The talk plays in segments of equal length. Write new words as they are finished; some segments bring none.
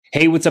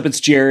Hey, what's up? It's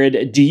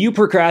Jared. Do you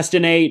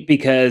procrastinate?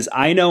 Because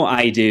I know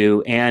I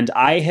do, and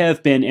I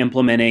have been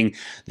implementing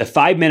the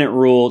 5-minute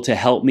rule to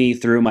help me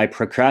through my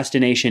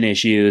procrastination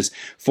issues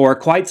for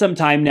quite some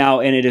time now,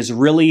 and it has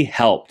really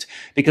helped.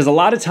 Because a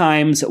lot of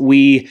times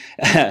we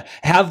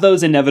have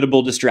those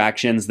inevitable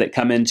distractions that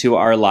come into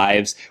our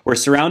lives. We're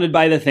surrounded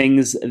by the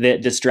things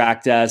that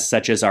distract us,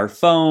 such as our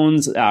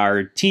phones,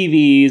 our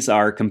TVs,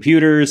 our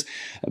computers,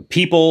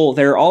 people.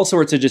 There are all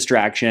sorts of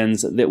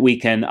distractions that we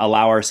can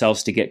allow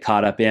ourselves to get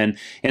caught up in.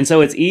 And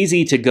so it's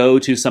easy to go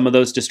to some of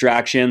those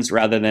distractions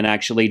rather than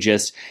actually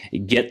just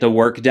get the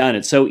work done.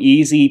 It's so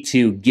easy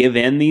to give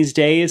in these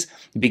days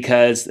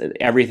because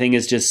everything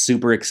is just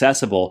super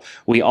accessible.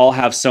 We all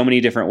have so many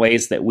different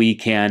ways that we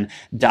can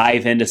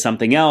dive into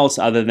something else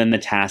other than the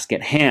task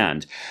at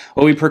hand.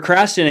 Well, we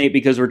procrastinate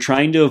because we're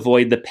trying to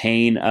avoid the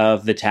pain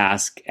of the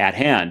task at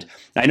hand.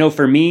 I know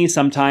for me,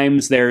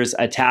 sometimes there's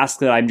a task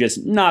that I'm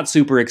just not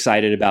super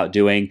excited about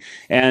doing,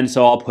 and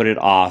so I'll put it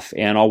off,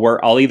 and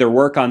I'll either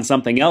work on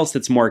something else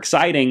that's more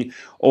exciting,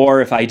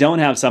 or if I don't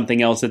have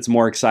something else that's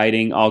more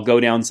exciting, I'll go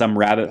down some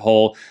rabbit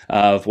hole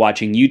of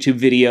watching YouTube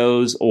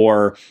videos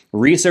or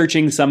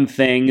researching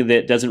something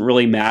that doesn't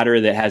really matter,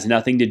 that has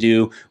nothing to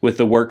do with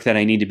the work that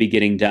I need to be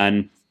getting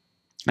done.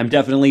 I'm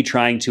definitely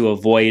trying to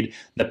avoid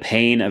the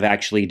pain of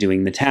actually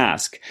doing the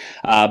task.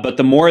 But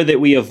the more that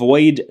we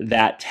avoid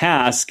that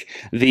task,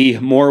 the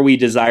more we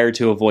desire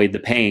to avoid the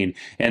pain.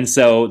 And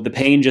so the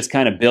pain just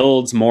kind of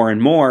builds more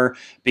and more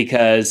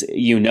because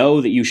you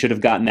know that you should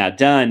have gotten that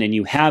done and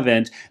you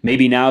haven't.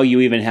 Maybe now you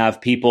even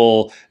have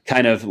people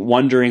kind of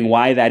wondering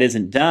why that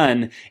isn't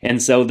done.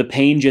 And so the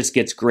pain just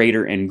gets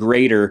greater and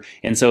greater.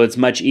 And so it's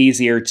much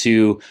easier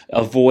to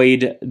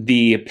avoid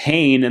the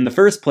pain in the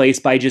first place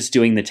by just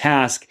doing the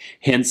task.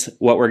 Hence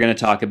what we're going to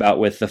talk about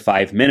with the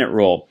 5-minute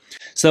rule.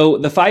 So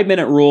the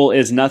 5-minute rule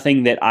is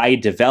nothing that I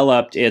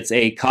developed. It's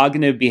a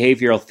cognitive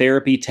behavioral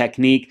therapy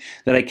technique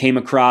that I came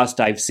across.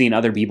 I've seen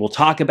other people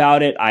talk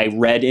about it. I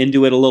read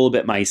into it a little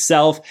bit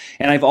myself.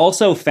 And I've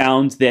also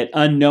found that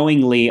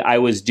unknowingly I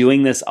was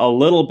doing this a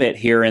little bit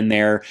here and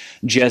there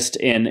just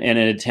in an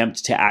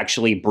attempt to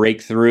actually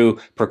break through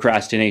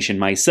procrastination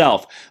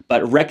myself.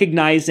 But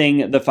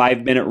recognizing the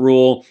 5-minute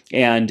rule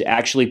and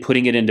actually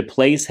putting it into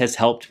place has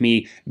helped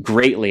me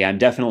greatly. I'm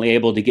definitely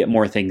able to get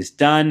more things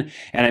done,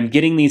 and I'm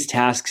getting these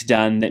tasks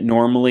done that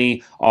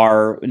normally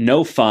are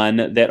no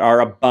fun, that are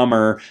a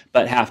bummer,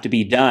 but have to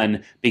be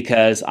done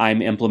because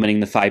I'm implementing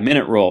the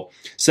 5-minute rule.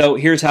 So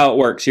here's how it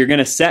works. You're going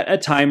to set a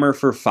timer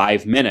for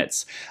 5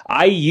 minutes.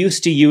 I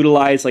used to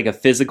utilize like a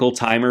physical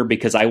timer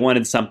because I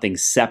wanted something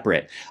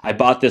separate. I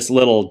bought this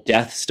little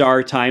Death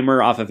Star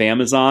timer off of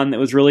Amazon that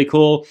was really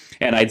cool,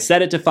 and I'd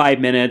set it to 5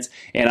 minutes,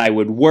 and I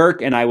would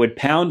work and I would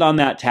pound on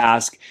that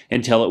task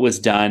until it was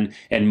done,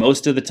 and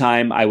most of the time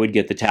I would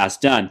get the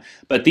task done.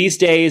 But these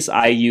days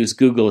I use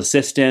Google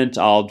Assistant.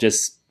 I'll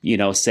just,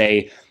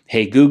 say,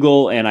 hey,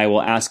 Google, and I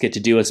will ask it to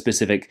do a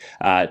specific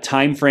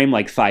time frame,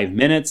 like 5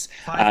 minutes,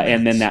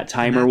 and then that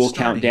timer will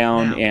count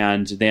down,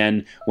 and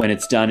then when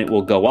it's done, it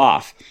will go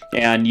off.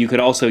 And you could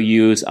also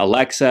use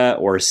Alexa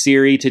or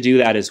Siri to do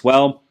that as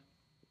well.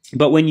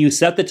 But when you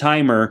set the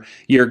timer,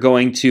 you're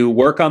going to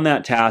work on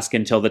that task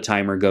until the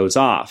timer goes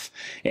off.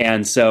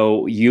 And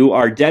so you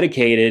are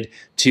dedicated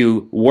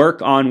to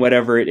work on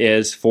whatever it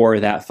is for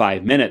that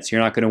 5 minutes.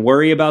 You're not going to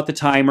worry about the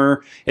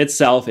timer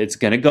itself. It's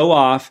going to go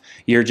off.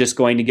 You're just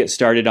going to get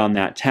started on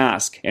that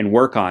task and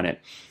work on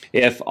it.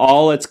 If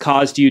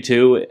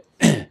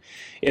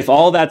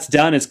all that's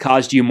done has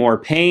caused you more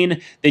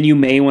pain, then you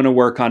may want to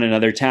work on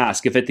another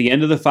task. If at the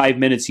end of the 5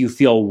 minutes you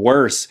feel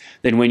worse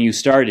than when you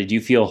started, you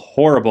feel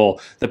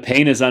horrible, the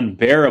pain is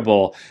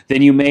unbearable,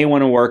 then you may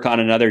want to work on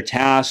another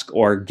task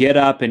or get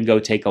up and go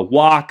take a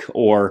walk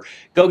or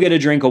go get a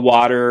drink of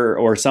water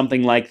or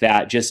something like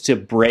that, just to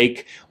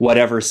break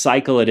whatever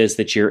cycle it is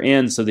that you're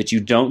in so that you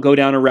don't go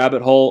down a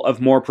rabbit hole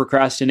of more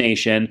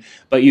procrastination,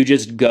 but you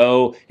just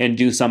go and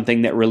do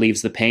something that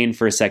relieves the pain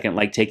for a second,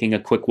 like taking a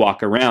quick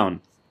walk around.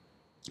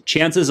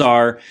 Chances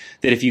are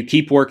that if you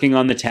keep working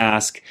on the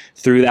task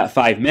through that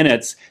 5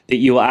 minutes, that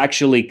you will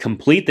actually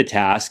complete the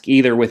task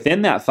either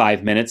within that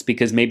 5 minutes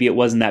because maybe it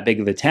wasn't that big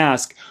of a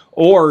task,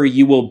 or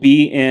you will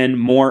be in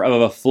more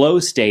of a flow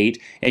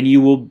state and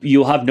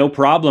you'll have no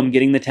problem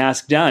getting the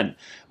task done.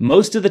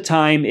 Most of the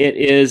time, it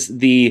is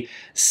the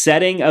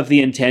setting of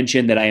the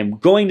intention that I am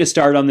going to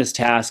start on this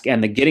task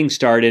and the getting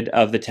started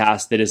of the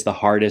task that is the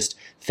hardest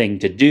thing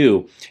to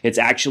do. It's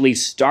actually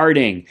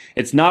starting.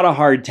 It's not a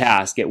hard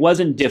task. It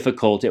wasn't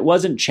difficult. It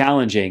wasn't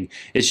challenging.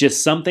 It's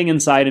just something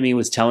inside of me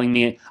was telling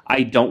me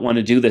I don't want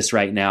to do this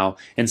right now.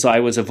 And so I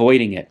was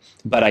avoiding it.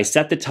 But I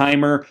set the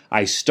timer,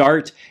 I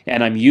start,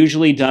 and I'm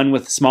usually done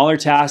with smaller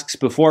tasks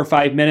before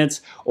 5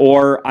 minutes,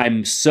 or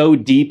I'm so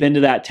deep into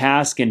that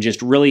task and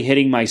just really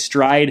hitting my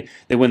stride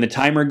that when the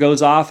timer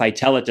goes off, I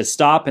tell it to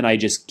stop and I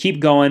just keep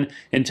going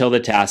until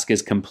the task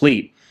is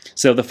complete.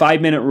 So the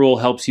 5-minute rule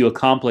helps you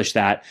accomplish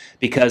that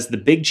because the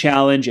big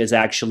challenge is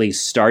actually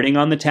starting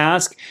on the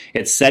task.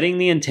 It's setting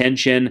the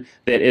intention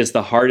that is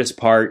the hardest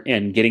part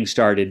and getting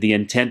started. The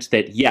intent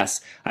that,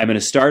 yes, I'm going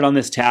to start on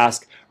this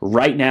task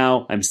right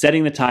now, I'm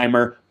setting the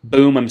timer,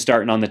 boom, I'm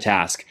starting on the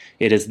task.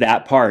 It is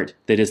that part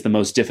that is the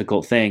most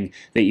difficult thing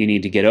that you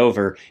need to get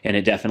over, and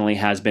it definitely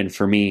has been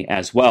for me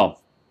as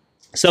well.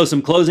 So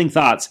some closing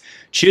thoughts.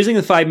 Choosing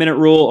the 5-minute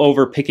rule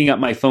over picking up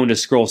my phone to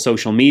scroll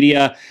social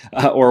media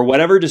or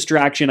whatever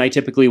distraction I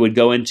typically would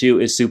go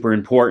into is super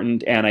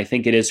important, and I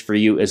think it is for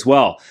you as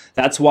well.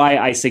 That's why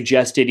I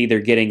suggested either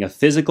getting a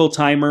physical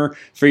timer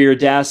for your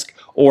desk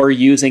or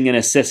using an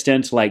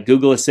assistant like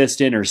Google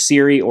Assistant or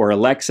Siri or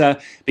Alexa,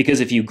 because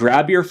if you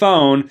grab your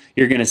phone,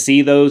 you're going to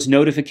see those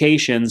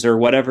notifications or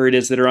whatever it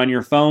is that are on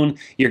your phone.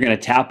 You're going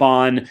to tap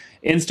on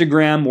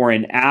Instagram or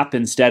an app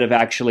instead of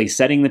actually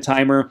setting the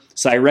timer.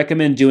 So I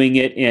recommend doing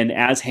it in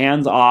as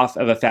hands-off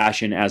of a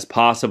fashion as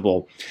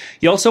possible.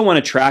 You also want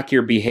to track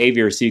your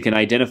behavior so you can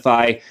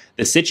identify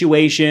the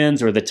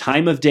situations or the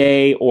time of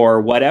day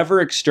or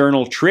whatever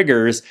external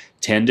triggers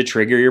tend to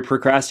trigger your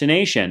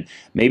procrastination.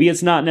 Maybe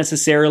it's not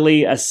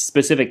necessarily a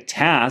specific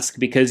task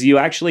because you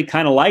actually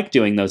kind of like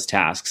doing those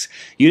tasks.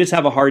 You just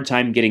have a hard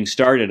time getting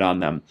started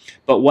on them.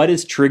 But what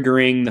is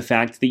triggering the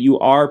fact that you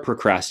are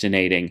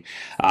procrastinating?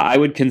 I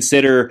would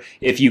consider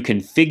if you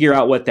can figure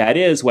out what that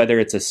is, whether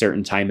it's a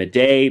certain time of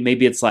day,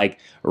 maybe it's like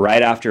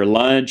right after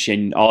lunch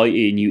and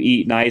you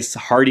eat nice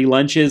hearty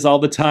lunches all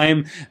the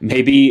time.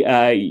 Maybe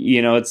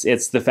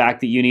it's the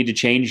fact that you need to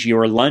change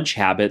your lunch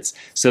habits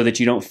so that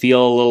you don't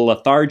feel a little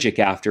lethargic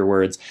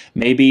afterwards.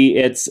 Maybe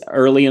it's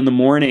early in the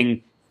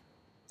morning,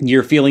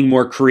 you're feeling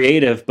more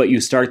creative, but you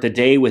start the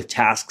day with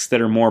tasks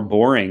that are more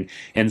boring.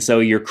 And so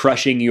you're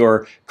crushing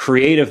your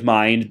creative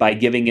mind by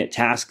giving it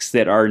tasks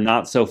that are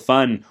not so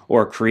fun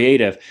or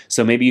creative.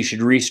 So maybe you should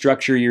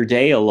restructure your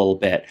day a little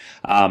bit.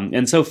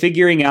 And so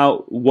figuring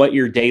out what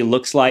your day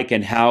looks like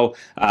and how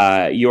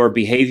your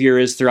behavior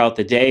is throughout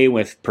the day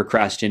with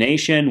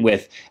procrastination,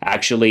 with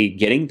actually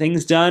getting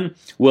things done,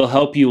 will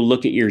help you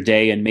look at your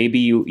day. And maybe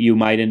you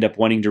might end up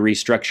wanting to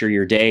restructure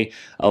your day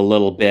a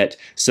little bit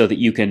so that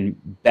you can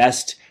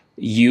best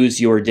use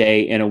your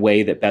day in a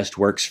way that best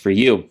works for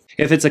you.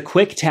 If it's a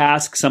quick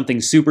task,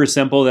 something super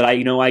simple that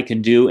I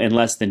can do in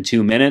less than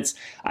 2 minutes,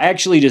 I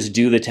actually just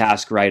do the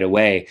task right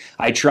away.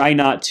 I try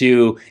not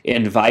to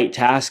invite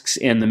tasks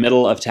in the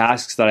middle of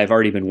tasks that I've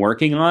already been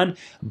working on,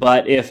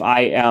 but if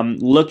I am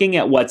looking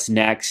at what's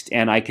next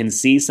and I can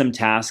see some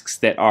tasks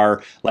that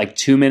are like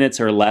 2 minutes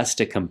or less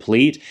to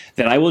complete,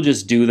 then I will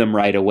just do them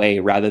right away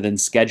rather than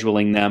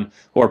scheduling them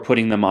or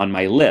putting them on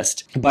my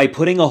list. By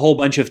putting a whole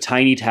bunch of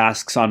tiny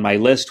tasks on my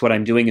list, what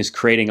I'm doing is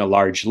creating a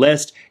large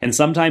list, and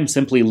sometimes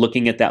simply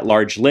looking at that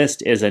large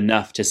list is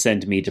enough to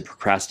send me to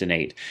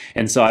procrastinate.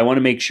 And so I want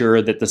to make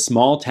sure that the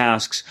small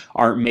tasks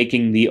aren't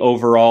making the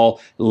overall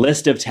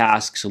list of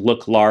tasks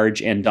look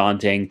large and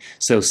daunting.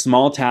 So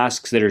small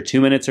tasks that are 2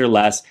 minutes or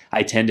less,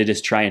 I tend to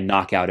just try and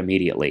knock out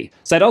immediately.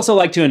 So I'd also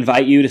like to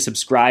invite you to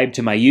subscribe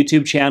to my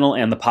YouTube channel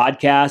and the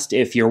podcast.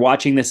 If you're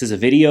watching this as a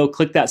video,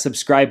 click that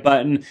subscribe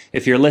button.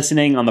 If you're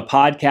listening on the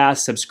podcast,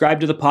 subscribe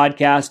to the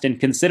podcast and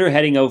consider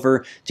heading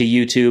over to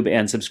YouTube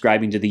and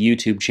subscribing to the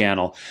YouTube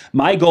channel.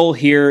 My goal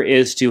here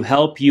is to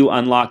help you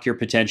unlock your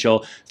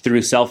potential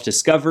through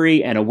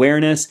self-discovery and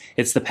awareness.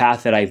 It's the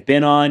path that I've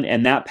been on,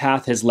 and that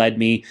path has led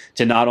me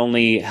to not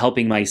only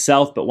helping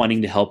myself, but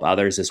wanting to help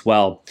others as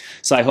well.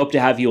 So I hope to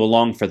have you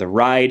along for the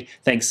ride.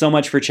 Thanks so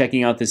much for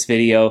checking out this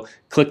video.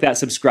 Click that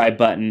subscribe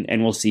button,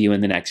 and we'll see you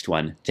in the next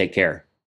one. Take care.